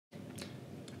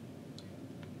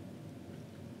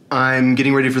I'm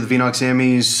getting ready for the Vinox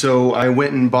Sammys, so I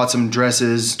went and bought some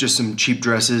dresses, just some cheap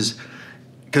dresses,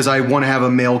 because I want to have a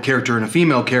male character and a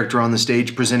female character on the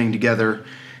stage presenting together.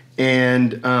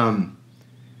 And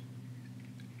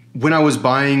when I was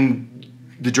buying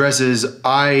the dresses,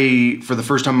 I, for the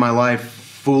first time in my life,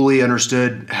 fully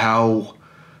understood how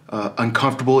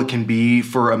uncomfortable it can be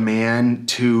for a man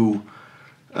to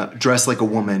dress like a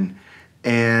woman.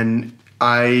 And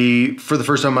I, for the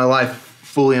first time in my life,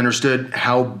 fully understood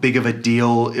how big of a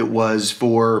deal it was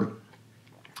for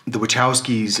the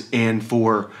Wachowskis and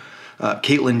for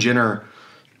Caitlyn Jenner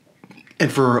and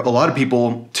for a lot of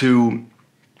people to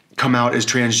come out as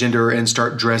transgender and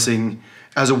start dressing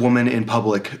as a woman in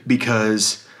public,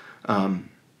 because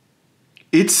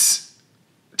it's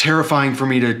terrifying for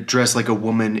me to dress like a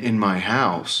woman in my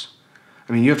house.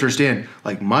 I mean, you have to understand,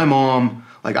 like, my mom,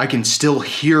 like, I can still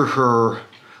hear her,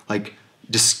 like,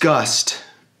 disgust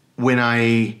when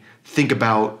I think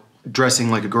about dressing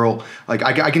like a girl. Like,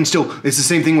 I can still, it's the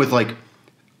same thing with, like,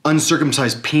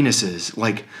 uncircumcised penises.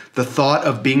 Like, the thought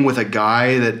of being with a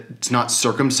guy that's not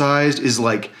circumcised is,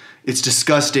 like, it's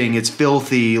disgusting, it's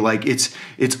filthy, like, it's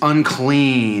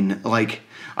unclean. Like,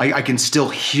 I can still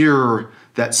hear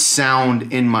that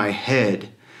sound in my head.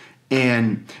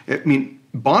 And, I mean,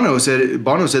 Bono said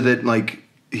that, like,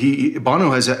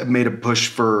 Bono has made a push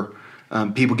for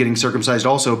people getting circumcised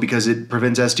also because it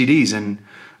prevents STDs. And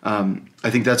I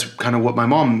think that's kind of what my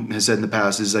mom has said in the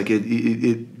past, is like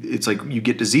it's like you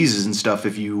get diseases and stuff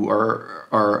if you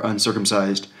are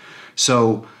uncircumcised.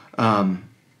 So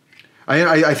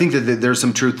I think that there's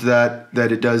some truth to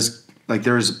that it does, like,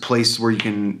 there is a place where you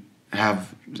can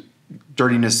have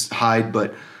dirtiness hide,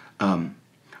 but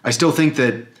I still think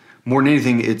that more than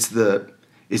anything, it's the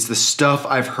stuff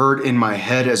I've heard in my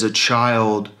head as a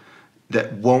child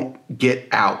that won't get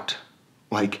out.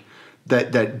 Like,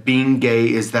 that being gay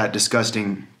is that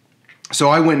disgusting. So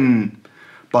I went and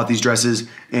bought these dresses,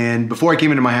 and before I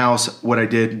came into my house, what I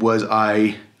did was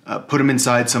I put them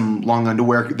inside some long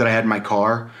underwear that I had in my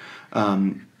car,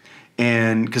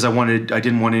 and because I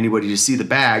didn't want anybody to see the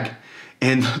bag.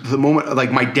 And the moment,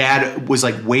 like, my dad was,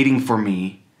 like, waiting for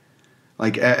me,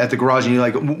 like, at the garage, and he's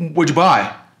like, "What'd you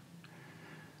buy?"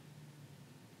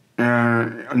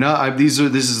 No, this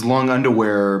is long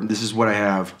underwear. This is what I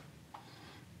have.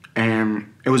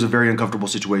 And it was a very uncomfortable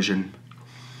situation.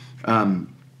 I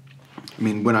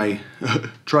mean, when I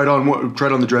tried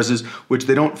on the dresses, which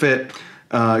they don't fit,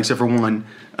 except for one,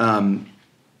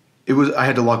 I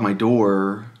had to lock my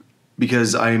door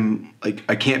because I'm, like,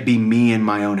 I can't be me in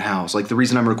my own house. Like, the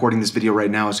reason I'm recording this video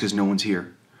right now is because no one's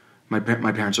here. My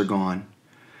parents are gone.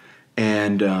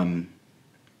 And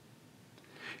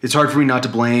it's hard for me not to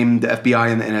blame the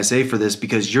FBI and the NSA for this,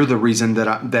 because you're the reason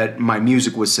that my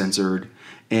music was censored,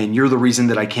 and you're the reason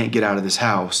that I can't get out of this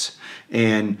house.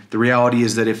 And the reality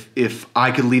is that if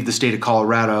I could leave the state of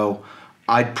Colorado,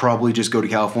 I'd probably just go to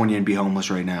California and be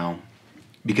homeless right now,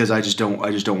 because I just don't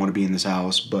want to be in this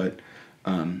house. But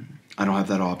I don't have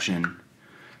that option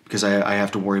because I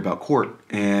have to worry about court,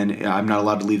 and I'm not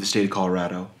allowed to leave the state of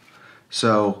Colorado.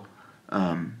 So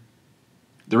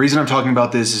the reason I'm talking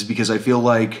about this is because I feel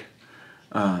like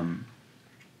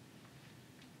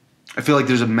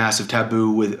there's a massive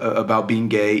taboo about being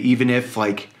gay, even if,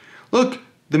 like, look,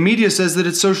 the media says that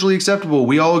it's socially acceptable.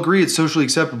 We all agree it's socially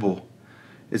acceptable.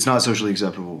 It's not socially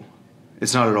acceptable.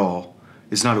 It's not at all.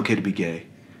 It's not okay to be gay.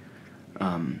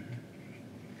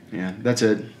 Yeah, that's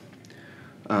it.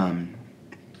 I'm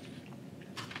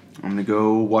gonna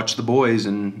go watch The Boys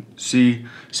and see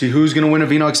who's gonna win a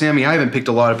Vinox Sammy. I haven't picked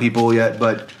a lot of people yet,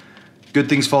 but Good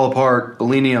Things Fall Apart,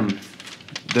 Illenium,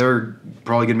 they're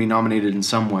probably gonna be nominated in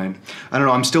some way. I don't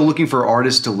know. I'm still looking for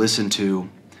artists to listen to,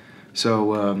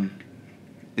 so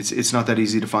it's not that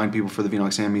easy to find people for the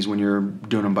Vinox Sammys when you're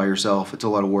doing them by yourself. It's a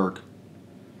lot of work.